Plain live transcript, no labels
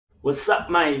What's up,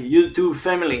 my YouTube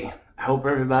family? I hope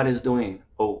everybody's doing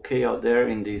okay out there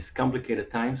in these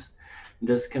complicated times. I'm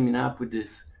just coming up with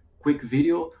this quick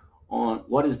video on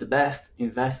what is the best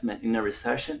investment in a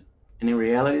recession. And in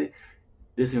reality,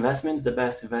 this investment is the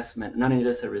best investment not in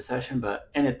just a recession but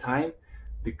any time,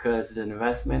 because it's an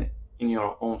investment in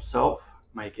your own self.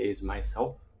 My case,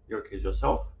 myself. Your case,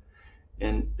 yourself.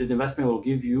 And this investment will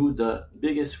give you the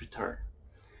biggest return,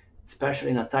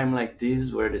 especially in a time like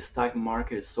this where the stock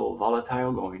market is so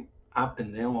volatile, going up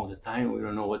and down all the time. We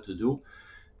don't know what to do.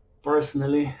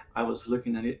 Personally, I was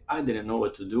looking at it. I didn't know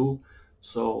what to do.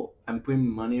 So I'm putting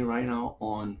money right now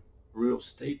on real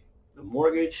estate, the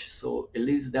mortgage. So at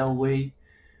least that way,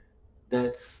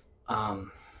 that's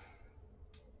I'm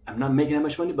not making that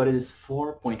much money, but it is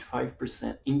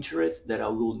 4.5% interest that I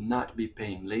will not be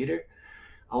paying later.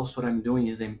 Also, what I'm doing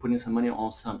is I'm putting some money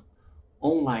on some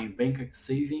online bank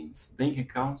savings, bank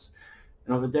accounts,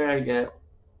 and over there I get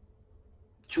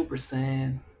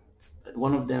 2%,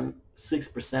 one of them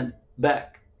 6%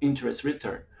 back interest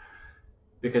return.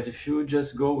 Because if you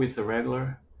just go with a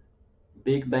regular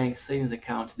big bank savings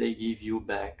account, they give you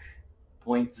back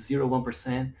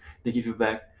 0.01%, they give you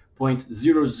back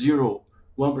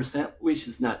 0.001%, which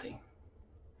is nothing.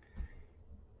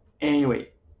 Anyway,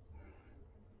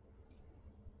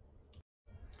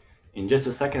 in just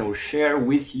a second I will share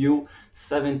with you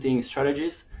 17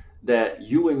 strategies that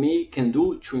you and me can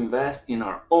do to invest in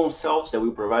our own selves that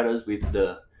will provide us with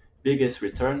the biggest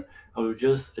return. I will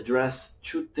just address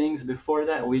two things before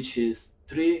that, which is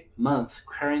 3 months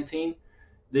quarantine.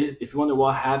 If you wonder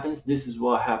what happens, this is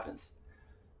what happens.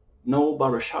 No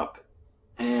barbershop.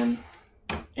 And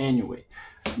anyway,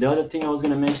 the other thing I was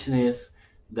going to mention is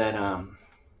that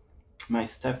my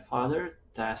stepfather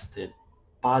tested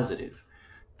positive.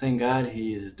 Thank God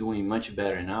he is doing much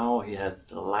better now. He has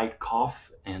a light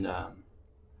cough and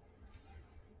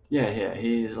yeah,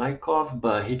 he's light cough,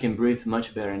 but he can breathe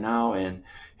much better now, and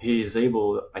he is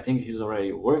able, I think he's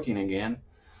already working again.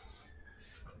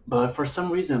 But for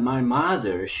some reason, my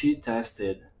mother, she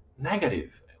tested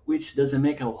negative, which doesn't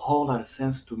make a whole lot of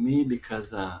sense to me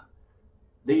because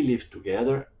they live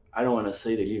together. I don't want to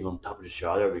say they live on top of each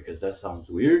other because that sounds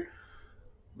weird,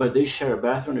 but they share a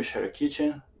bathroom, they share a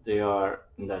kitchen. They are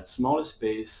in that small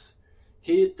space.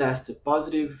 He tested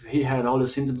positive. He had all the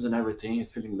symptoms and everything. He's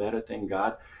feeling better, thank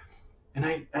God. And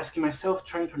I asking myself,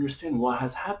 trying to understand what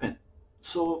has happened.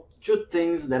 So two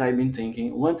things that I've been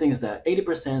thinking. One thing is that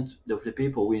 80% of the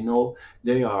people we know,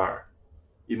 they are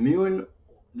immune,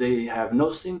 they have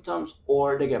no symptoms,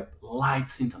 or they get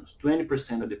light symptoms.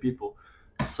 20% of the people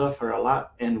suffer a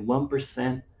lot, and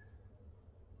 1%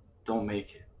 don't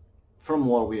make it, from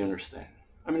what we understand.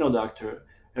 I'm no doctor.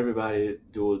 Everybody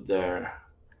do their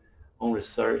own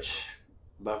research,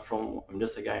 but I'm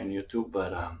just a guy on YouTube.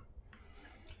 But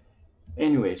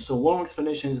anyway, so one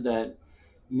explanation is that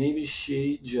maybe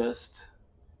she just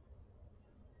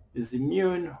is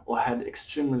immune or had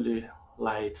extremely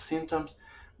light symptoms.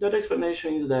 The other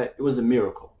explanation is that it was a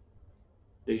miracle.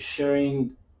 They're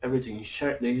sharing everything.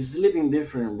 They sleep in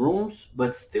different rooms,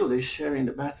 but still they're sharing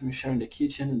the bathroom, sharing the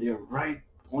kitchen. They're right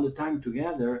all the time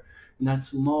together in that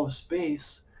small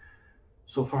space.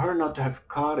 So for her not to have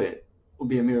caught it would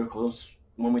be a miracle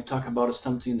when we talk about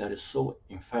something that is so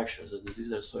infectious, a disease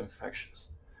that is so infectious.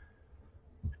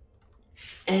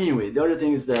 Anyway, the other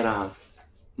thing is that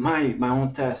my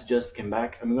own test just came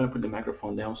back. I'm going to put the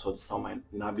microphone down so the sound might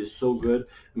not be so good.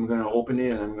 I'm going to open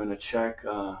it and I'm going to check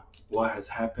what has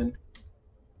happened.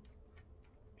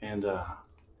 And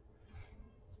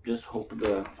just hope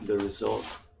the result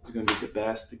is going to be the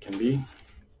best it can be.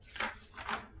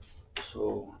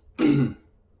 So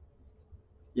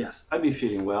yes, I've been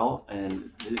feeling well, and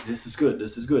this is good.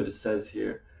 This is good. It says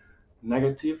here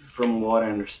negative from what I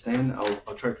understand.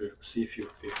 I'll try to see if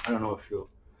I don't know if you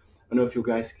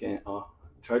guys can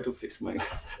try to fix my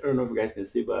glass. I don't know if you guys can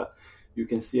see, but you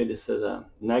can see it says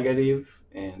negative,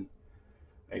 and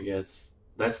I guess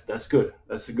that's good.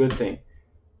 That's a good thing.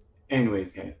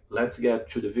 Anyways, guys, let's get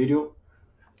to the video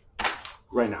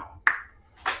right now.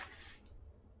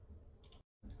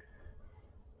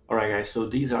 Alright guys, so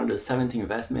these are the 17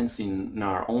 investments in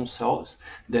our own selves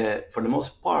that for the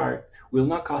most part will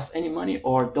not cost any money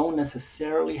or don't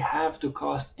necessarily have to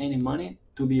cost any money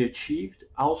to be achieved.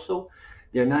 Also,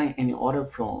 they're not in any order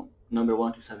from number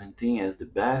 1 to 17 as the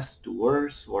best to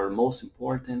worst or most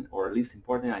important or least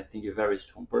important. I think it varies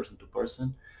from person to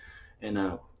person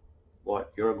and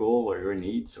what your goal or your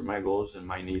needs or my goals and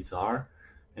my needs are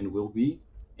and will be.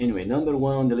 Anyway, number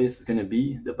 1 on the list is going to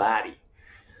be the body.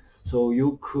 So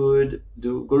you could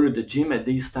go to the gym at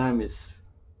this time is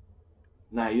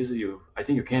nice. I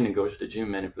think you can go to the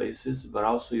gym many places, but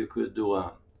also you could do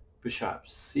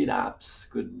push-ups, sit-ups,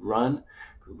 could run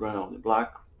on the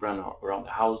block, run around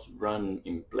the house, run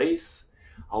in place.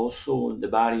 Also, the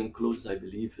body includes, I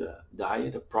believe, a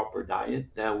diet, a proper diet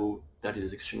that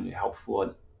is extremely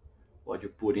helpful. What you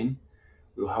put in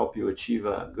will help you achieve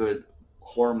a good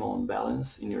hormone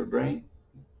balance in your brain,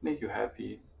 make you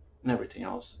happy, and everything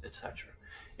else, etc.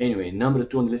 Anyway, number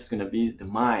 2 on the list is going to be the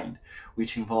mind,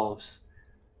 which involves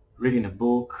reading a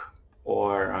book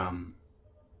or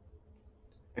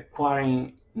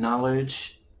acquiring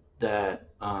knowledge that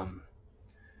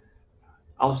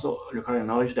also acquiring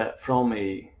knowledge that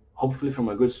hopefully from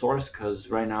a good source, because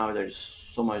right now there's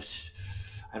so much,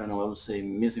 I don't know, I would say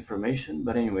misinformation,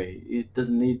 but anyway, it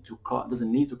doesn't need to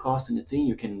cost anything.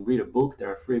 You can read a book. There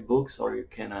are free books, or you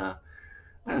can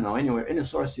I don't know, anywhere, any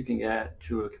source you can get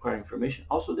to acquire information.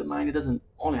 Also, the mind, it doesn't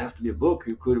only have to be a book.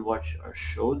 You could watch a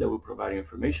show that will provide you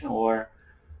information, or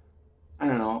I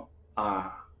don't know,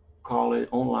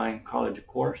 online college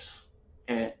course.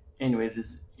 And anyway,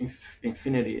 there's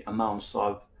infinity amounts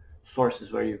of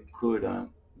sources where you could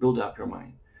build up your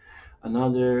mind.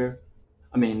 Number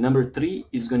 3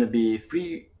 is going to be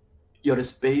free your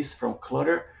space from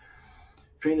clutter.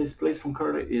 Freeing the space from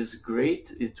clutter is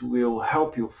great. It will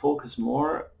help you focus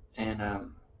more. And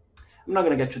I'm not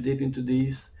going to get too deep into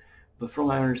these, but from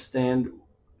what I understand,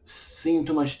 seeing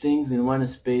too much things in one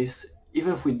space,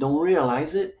 even if we don't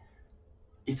realize it,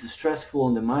 it's stressful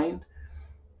on the mind.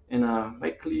 And by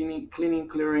clearing,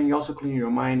 you also clean your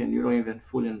mind, and you don't even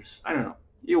fully understand. I don't know.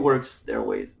 It works their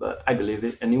ways, but I believe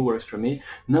it, and it works for me.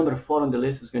 Number 4 on the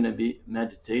list is going to be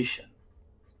meditation.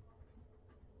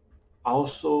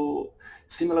 Also,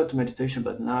 similar to meditation,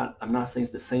 but I'm not saying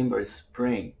it's the same, but it's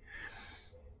praying.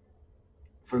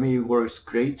 For me, it works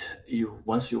great.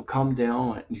 Once you calm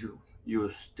down,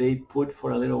 you stay put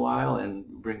for a little while and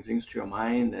bring things to your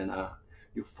mind, and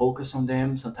you focus on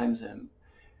them. Sometimes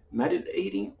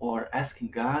meditating or asking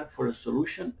God for a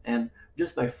solution, and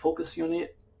just by focusing on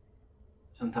it,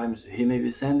 sometimes He may be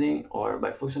sending, or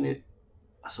by focusing on it,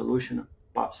 a solution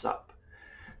pops up.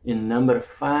 And number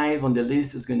 5 on the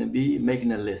list is going to be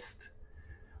making a list.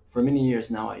 For many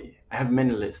years now, I have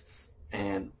many lists,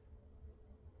 and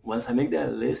once I make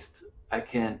that list, I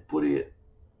can put it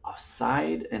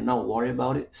aside and not worry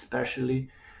about it, especially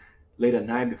late at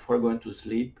night before going to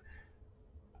sleep.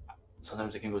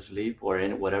 Sometimes I can go to sleep or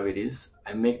whatever it is.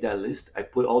 I make that list. I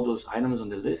put all those items on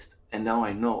the list, and now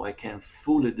I know I can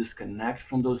fully disconnect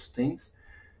from those things.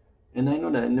 And I know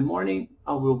that in the morning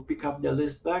I will pick up the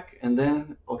list back, and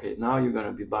then, okay, now you're going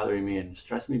to be bothering me and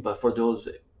stress me. But for those,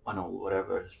 I don't know,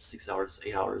 whatever, 6 hours,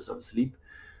 8 hours of sleep,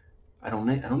 I don't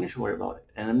need to worry about it.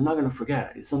 And I'm not going to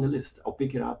forget it. It's on the list. I'll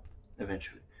pick it up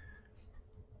eventually.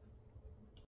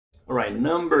 All right,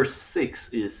 number 6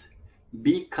 is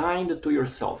be kind to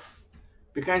yourself.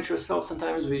 Be kind to yourself.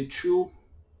 Sometimes we're too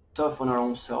tough on our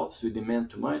own selves. We demand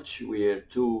too much. We're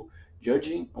too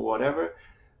judging or whatever.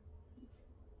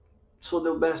 So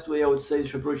the best way I would say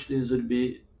to approach this would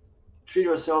be treat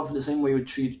yourself the same way you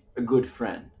treat a good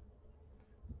friend.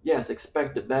 Yes,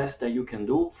 expect the best that you can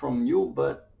do from you,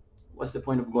 but what's the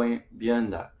point of going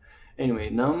beyond that? Anyway,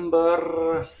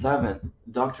 number 7,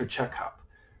 doctor checkup.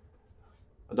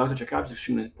 A doctor checkup is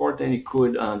extremely important. It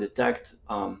could detect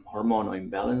hormonal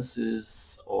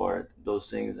imbalances, or those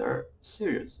things are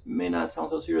serious. It may not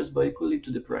sound so serious, but it could lead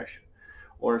to depression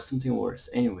or something worse.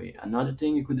 Anyway, another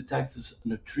thing you could detect is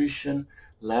nutrition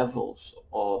levels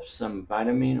of some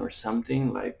vitamin or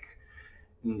something. Like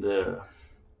in the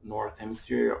North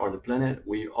Hemisphere or the planet,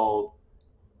 we all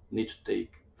need to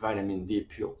take vitamin D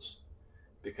pills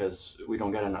because we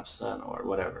don't get enough sun or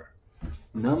whatever.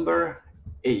 Number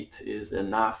 8 is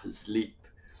enough sleep.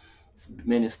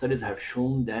 Many studies have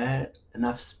shown that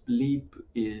enough sleep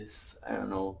is, I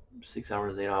don't know, 6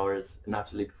 hours, 8 hours. Enough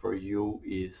sleep for you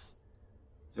is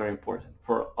very important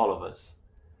for all of us.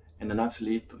 And enough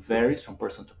sleep varies from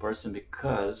person to person,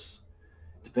 because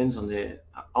it depends on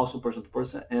also person to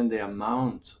person and the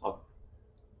amount of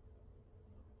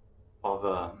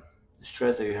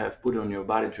stress that you have put on your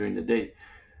body during the day.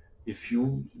 If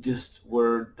you just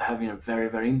were having a very,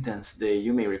 very intense day,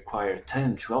 you may require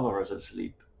 10, 12 hours of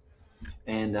sleep.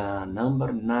 And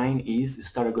number 9 is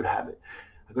start a good habit.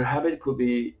 A good habit could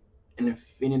be an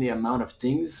infinity amount of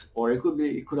things, or it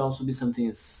could also be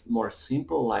something more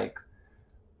simple, like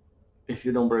if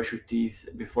you don't brush your teeth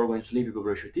before going to sleep, you could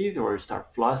brush your teeth, or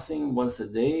start flossing once a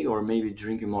day, or maybe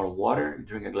drinking more water,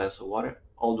 drink a glass of water.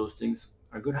 All those things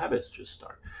are good habits to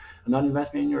start. Another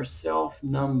investment in yourself,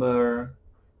 number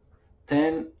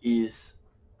 10, is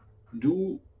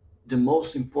do the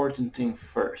most important thing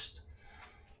first.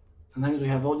 Sometimes we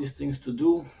have all these things to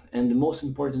do, and the most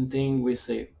important thing we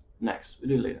say, next, we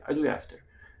do it later, I do it after.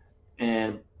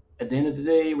 And at the end of the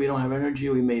day, we don't have energy,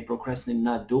 we may procrastinate,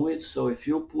 not do it. So if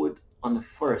you put on the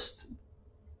first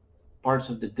parts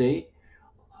of the day,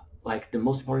 like the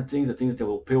most important things, the things that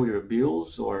will pay your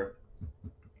bills, or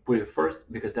put it first,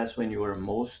 because that's when you are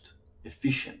most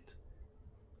efficient.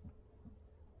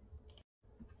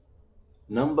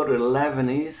 Number 11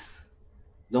 is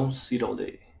don't sit all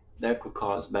day. That could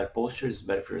cause bad posture, it's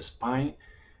bad for your spine,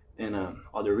 and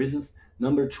other reasons.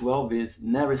 Number 12 is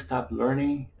never stop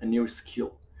learning a new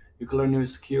skill. You can learn a new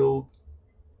skill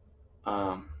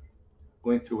um,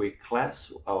 going through a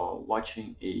class or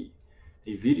watching a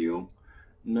video.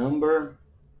 Number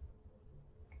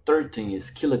 13 is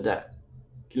kill a debt.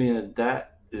 Killing a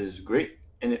debt is great,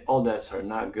 and all debts are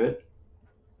not good.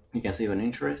 You can save on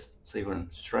interest, save on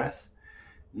stress.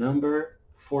 Number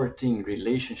 14,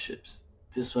 relationships.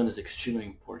 This one is extremely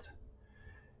important.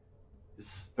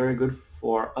 It's very good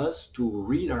for us to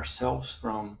rid ourselves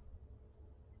from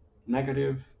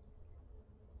negative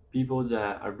people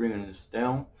that are bringing us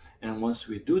down. And once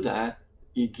we do that,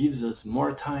 it gives us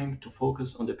more time to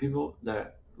focus on the people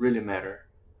that really matter.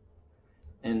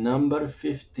 And number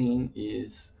 15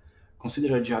 is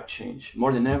consider a job change.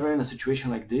 More than ever in a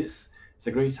situation like this, it's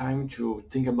a great time to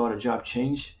think about a job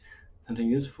change, something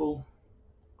useful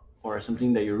or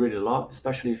something that you really love,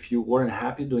 especially if you weren't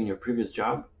happy doing your previous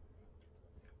job.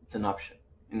 It's an option.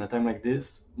 In a time like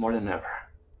this, more than ever.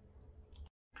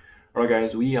 Alright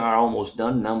guys, we are almost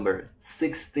done. Number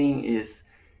 16 is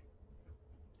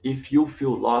if you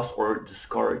feel lost or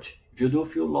discouraged. If you do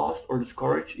feel lost or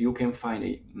discouraged, you can find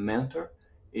a mentor,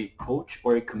 a coach,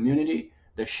 or a community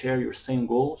that share your same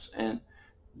goals and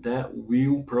that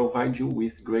will provide you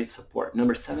with great support.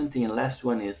 Number 17 and last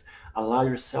one is allow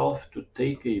yourself to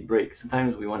take a break.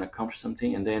 Sometimes we want to accomplish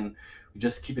something and then we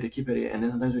just keep it, and then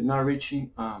sometimes we're not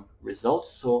reaching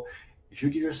results. So if you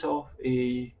give yourself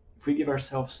if we give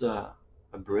ourselves a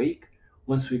break,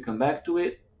 once we come back to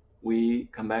it, we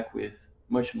come back with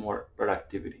much more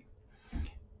productivity.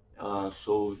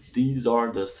 So these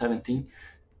are the 17.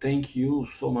 Thank you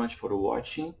so much for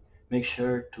watching. Make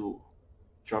sure to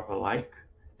drop a like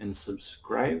and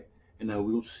subscribe, and I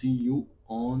will see you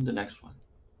on the next one.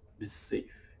 Be safe.